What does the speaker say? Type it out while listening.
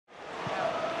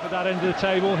At that end of the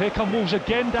table, here come Wolves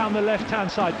again down the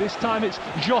left-hand side. This time it's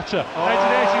Jota.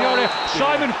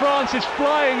 Simon Francis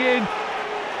flying in.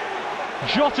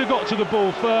 Jota got to the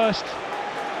ball first.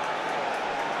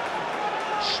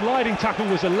 Sliding tackle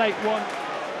was a late one.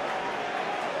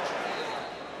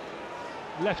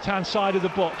 Left-hand side of the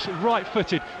box,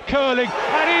 right-footed, curling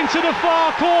and into the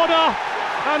far corner.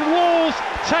 And Wolves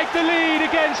take the lead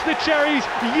against the Cherries.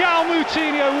 Yao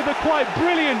Moutinho with a quite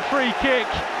brilliant free kick.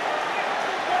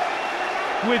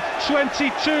 With 22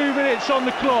 minutes on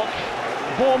the clock,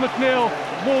 Bournemouth 0,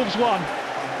 Wolves 1.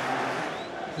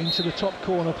 Into the top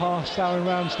corner past Aaron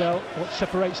Ramsdale, what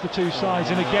separates the two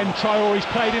sides, and again Traore's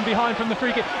played in behind from the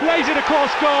free kick, lays it across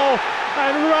goal,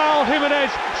 and Raul Jimenez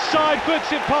side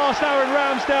foots it past Aaron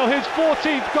Ramsdale, his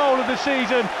 14th goal of the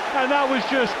season, and that was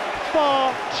just far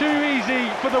too easy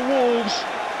for the Wolves,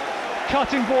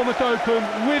 cutting Bournemouth open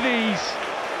with ease.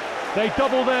 They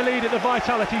double their lead at the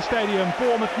Vitality Stadium.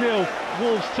 Bournemouth 0,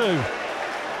 Wolves 2.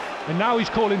 And now he's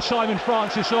calling Simon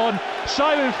Francis on.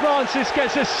 Simon Francis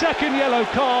gets a second yellow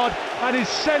card and is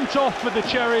sent off for the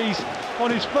Cherries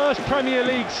on his first Premier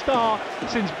League start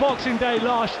since Boxing Day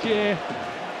last year.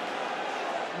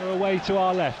 We're away to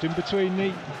our left, in between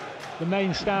the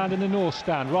main stand and the north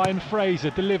stand. Ryan Fraser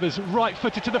delivers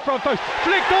right-footed to the front post,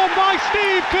 flicked on by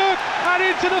Steve Cook and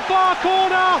into the far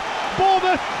corner.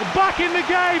 Bournemouth back in the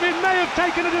game. It may have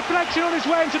taken a deflection on his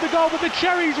way into the goal, but the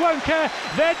Cherries won't care.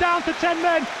 They're down to 10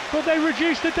 men, but they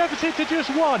reduce the deficit to just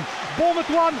 1. Bournemouth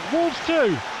 1, Wolves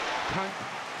 2.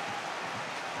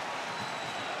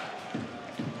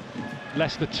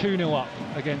 Leicester 2-0 up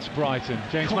against Brighton.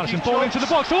 James Maddison ball into the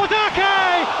box. Ake!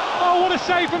 Oh, what a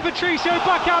save from Patricio.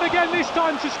 Back out again, this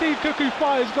time to Steve Cook, who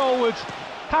fires goalwards.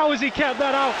 How has he kept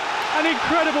that out? An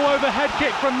incredible overhead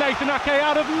kick from Nathan Ake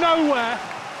out of nowhere.